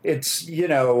 Colorado, it's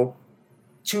 $2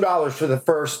 for the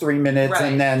first 3 minutes, Right.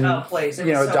 and then please. It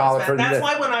was $1 for expensive. That's the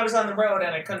why when I was on the road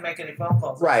and I couldn't make any phone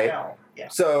calls. Right. Yeah.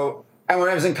 So, and when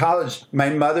I was in college, my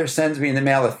mother sends me in the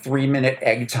mail a 3-minute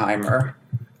egg timer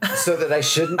so that I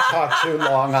shouldn't talk too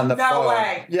long on the No phone.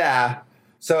 way. Yeah.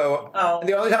 So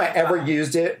the only time I ever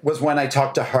used it was when I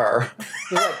talked to her.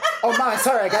 She's like, "Oh, Mom,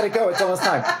 sorry, I gotta go. It's almost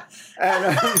time."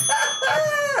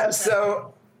 And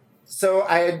so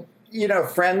I had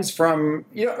friends from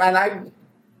and I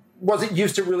wasn't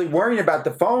used to really worrying about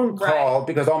the phone call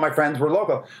because all my friends were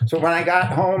local. So when I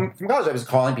got home from college, I was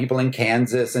calling people in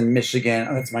Kansas and Michigan.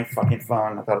 Oh, that's my fucking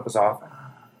phone. I thought it was off.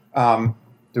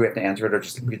 Do we have to answer it or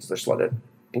just let it?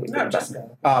 No, just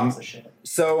go.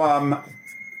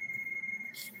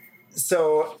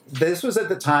 So this was at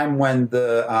the time when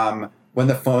the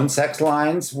phone sex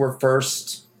lines were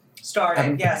first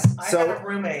started. Yes, I had a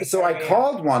roommate. So I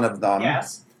called one of them.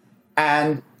 Yes,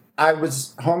 and I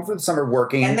was home for the summer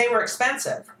working, and they were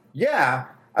expensive. Yeah,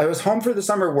 I was home for the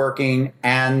summer working,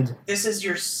 and this is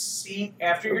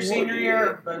after your senior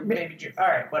year, but maybe all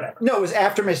right, whatever. No, it was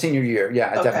after my senior year.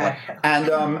 Yeah, okay. Definitely.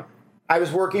 And I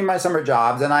was working my summer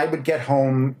jobs, and I would get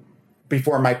home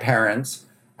before my parents,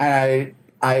 and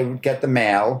I would get the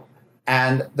mail,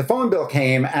 and the phone bill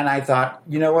came, and I thought,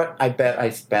 you know what? I bet I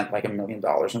spent like $1 million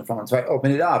on the phone. So I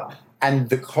opened it up, and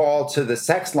the call to the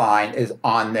sex line is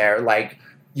on there, like,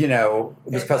 it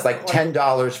was cost like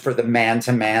 $10 for the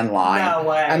man-to-man line. No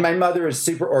way. And my mother is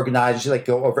super organized. She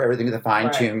go over everything with a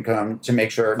fine-tune comb to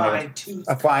make sure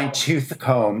a fine-tooth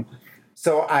comb.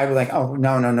 So I was like, oh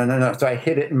no. So I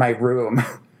hid it in my room.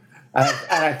 And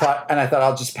I thought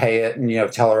I'll just pay it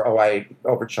and tell her, oh, I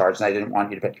overcharged and I didn't want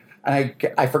you to pay. And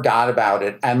I forgot about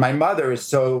it. And my mother is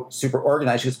so super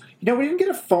organized. She goes, we didn't get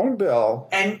a phone bill.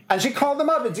 And she called them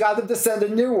up and got them to send a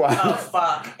new one. Oh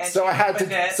fuck! And so I had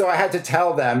to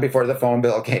tell them before the phone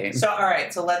bill came. So all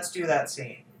right, so let's do that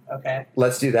scene. Okay.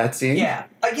 Let's do that scene. Yeah.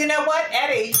 You know what,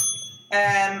 Eddie?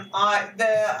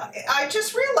 I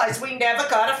just realized we never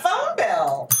got a phone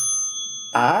bill.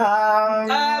 Morris.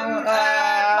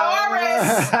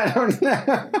 I don't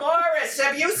know. Morris,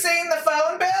 have you seen the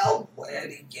phone bill? Where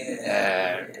did you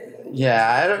get?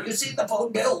 Yeah, I don't. Have you seen the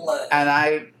phone bill? And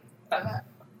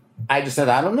I just said,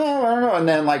 I don't know. And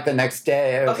then the next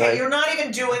day, I was okay, you're not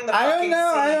even doing the fucking scene.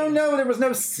 I don't know. There was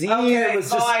no scene. Okay, it was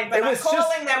just, fine, but it was I'm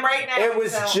calling them right now. It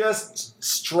was just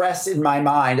stress in my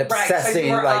mind, obsessing, so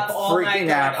you were up all freaking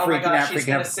night out, going, freaking out, she's freaking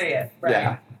gonna out. see it. Right.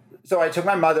 Yeah. So I took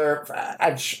my mother.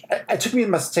 It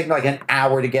must take me like an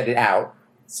hour to get it out.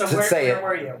 So where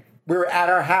were you? We were at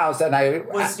our house, and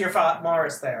was your father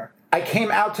Morris there? I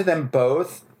came out to them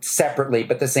both separately,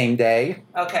 but the same day.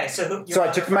 Okay, so I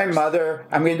took my mother,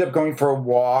 and we ended up going for a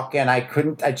walk, and I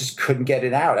just couldn't get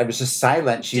it out. I was just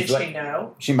silent. Did she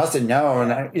know? She must have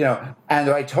known, and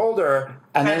I told her.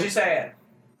 And how'd you say it?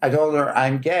 I told her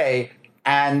I'm gay,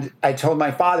 and I told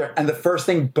my father, and the first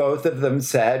thing both of them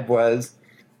said was,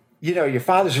 your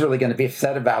father's really going to be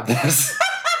upset about this.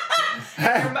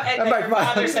 and my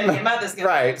father said your mother's going to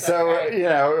right. be upset. So, right.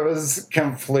 It was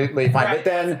completely fine. Right. But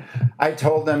then I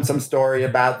told them some story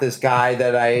about this guy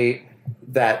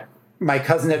that my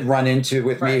cousin had run into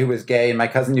with me who was gay, and my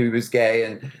cousin knew he was gay,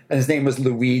 and his name was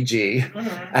Luigi.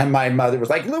 Mm-hmm. And my mother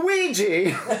was like,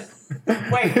 Luigi!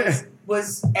 Wait,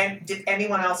 did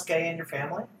anyone else gay in your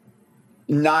family?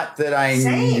 Not that I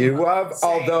knew of,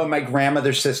 although my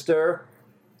grandmother's sister...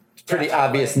 Pretty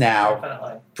obvious now.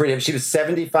 Definitely. She was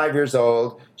 75 years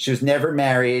old. She was never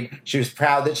married. She was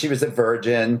proud that she was a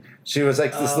virgin. She was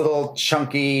like this little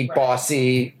chunky,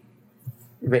 bossy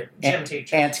gym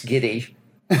teacher. Aunt Giddy.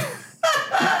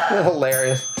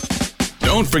 Hilarious.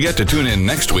 Don't forget to tune in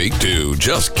next week to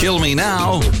Just Kill Me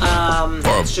Now.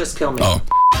 It's Just Kill Me. Oh.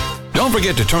 Don't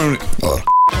forget to turn for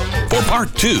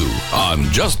part 2 on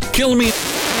Just Kill Me.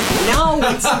 No,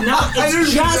 it's not.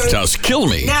 It's Just Kill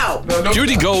Me. No.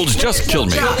 Judy Gold's Just Kill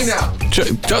Me.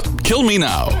 Just Kill Me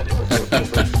Now.